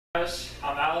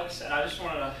Alex, and I just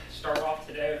wanted to start off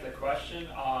today with a question.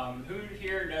 Who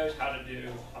here knows how to do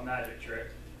a magic trick?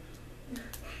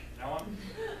 No one?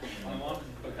 Only one?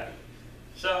 Okay.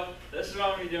 So this is what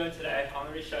I'm going to be doing today. I'm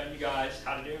going to be showing you guys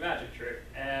how to do a magic trick,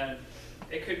 and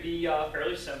it could be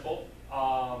fairly simple.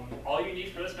 All you need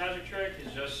for this magic trick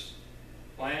is just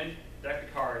plain deck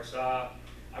of cards. I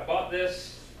bought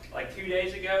this like 2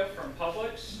 days ago from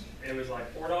Publix. It was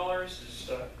like $4, just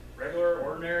a regular,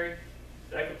 ordinary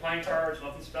deck of playing cards,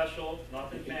 nothing special,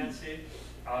 nothing fancy.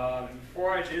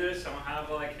 Before I do this, I don't have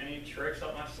like any tricks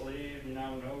up my sleeve, you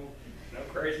know, no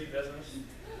crazy business.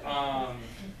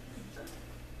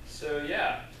 So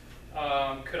yeah,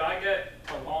 could I get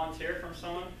a volunteer from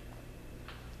someone?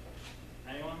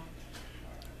 Anyone?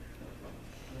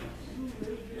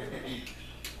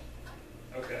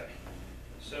 Okay.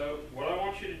 So what I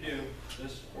want you to do,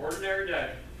 this ordinary deck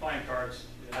of playing cards,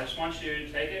 I just want you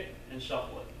to take it and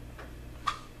shuffle it.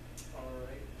 All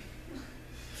right.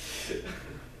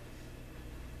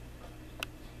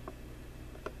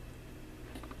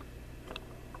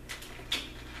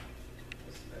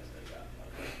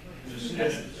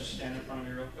 Just stand in front of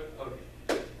me real quick.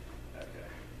 Okay. Okay.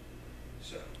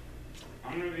 So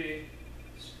I'm going to be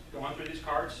going through these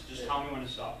cards. Just tell me when to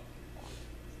stop.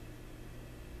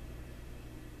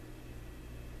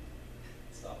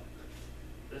 Stop.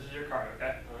 This is your card,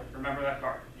 okay? Remember that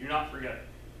card. Do not forget it.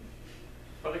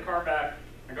 Put the card back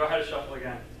and go ahead and shuffle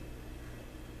again.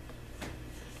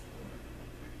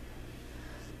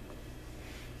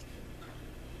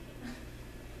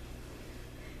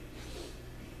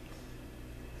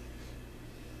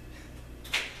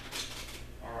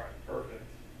 All right, perfect.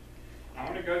 I'm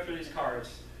going to go through these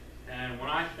cards, and when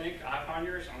I think I find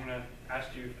yours, I'm going to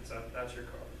ask you if that's your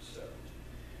card. So I'm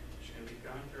just going to be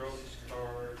going through all these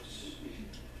cards.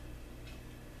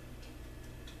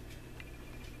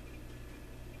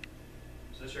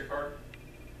 Is this your card?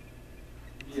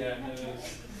 Yeah, it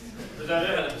is. Is that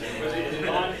it? Is it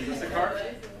on? Is this the card?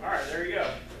 All right, there you go.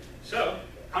 So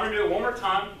I'm going to do it one more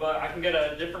time, but I can get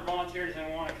a different volunteer. Does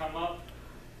anyone want to come up?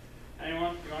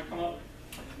 Anyone? You want to come up?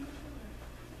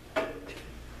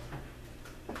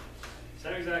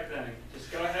 Same exact thing.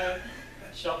 Just go ahead,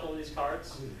 shuffle these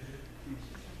cards.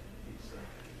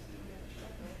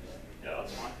 Yeah,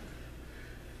 that's fine.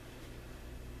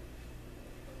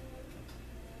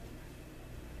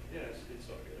 Yes, it's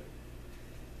all good.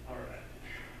 All right.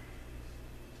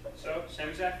 So, same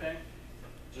exact thing.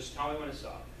 Just tell me when to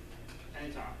stop.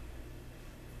 Anytime.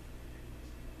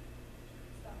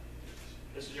 Stop.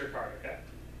 This is your card, okay?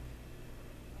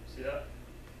 See that?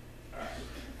 All right.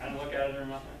 I didn't look at it or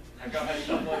nothing. Now go ahead and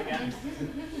shuffle it again.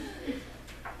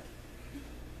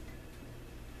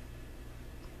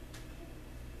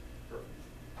 Perfect.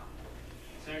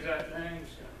 Same exact thing.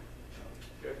 Just gonna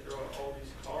go through all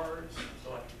these cards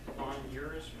until I can find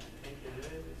yours, which I think it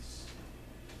is.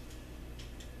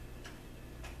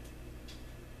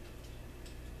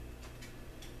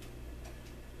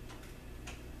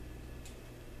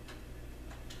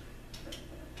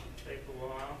 Take a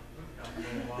while. Got a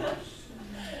little while.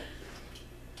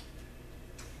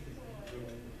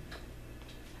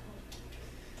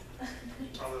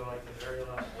 Probably like the very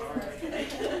last card.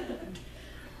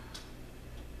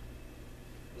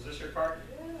 Was this your card?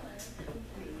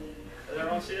 Does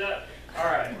everyone see that? All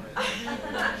right.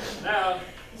 Now,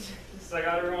 since I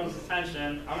got everyone's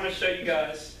attention, I'm going to show you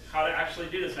guys how to actually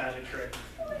do this magic trick.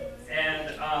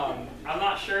 And I'm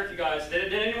not sure if you guys,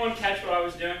 did anyone catch what I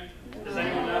was doing? Does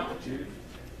anyone know?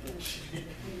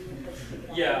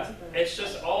 Yeah, it's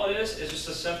just, all it is just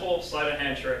a simple sleight of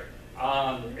hand trick.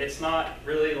 It's not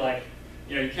really like,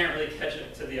 you can't really catch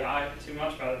it to the eye too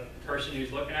much by the person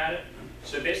who's looking at it.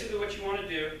 So basically what you want to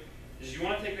do is you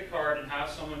want to take the card and have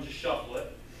someone just shuffle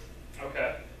it,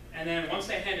 okay? And then once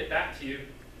they hand it back to you,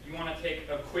 you want to take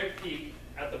a quick peek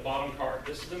at the bottom card.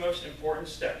 This is the most important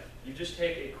step. You just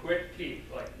take a quick peek,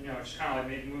 like, just kind of like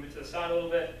maybe move it to the side a little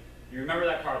bit. You remember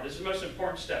that card. This is the most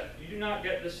important step. You do not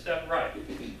get this step right,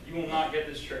 you will not get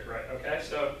this trick right, okay?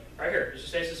 So right here, there's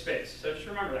just ace of spades. So just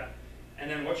remember that. And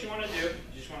then what you want to do,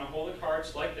 you just want to hold the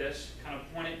cards like this, kind of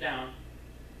point it down,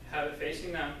 have it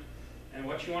facing them. And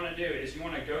what you want to do is you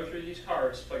want to go through these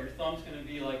cards, but your thumb's going to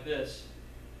be like this.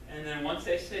 And then once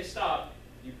they say stop,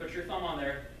 you put your thumb on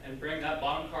there and bring that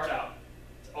bottom card out.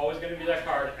 It's always going to be that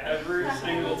card every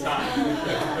single time.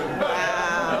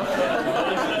 Wow.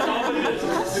 That's all it is.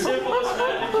 It's the simplest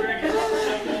magic trick.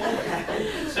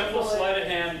 It's simple sleight of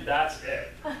hand. That's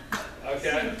it.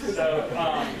 Okay? So,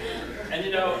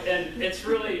 and it's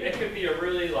really, it could be a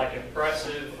really like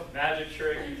impressive magic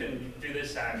trick. You can do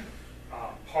this at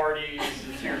parties,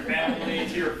 to your family,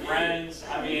 to your friends.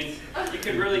 I mean, you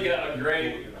could really get a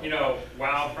great,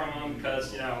 wow from them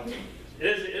because, it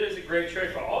is a great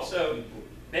trick. But also,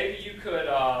 maybe you could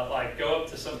like go up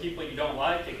to some people you don't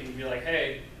like. You can be like,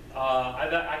 hey, I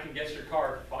bet I can guess your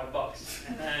card for $5,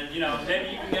 and then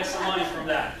maybe you can get some money from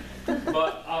that.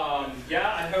 But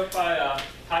yeah, I hope I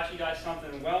taught you guys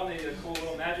something well. Maybe a cool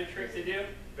little magic trick to do.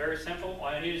 Very simple.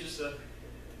 All you need is just a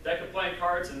deck of playing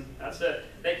cards, and that's it.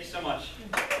 Thank you so much.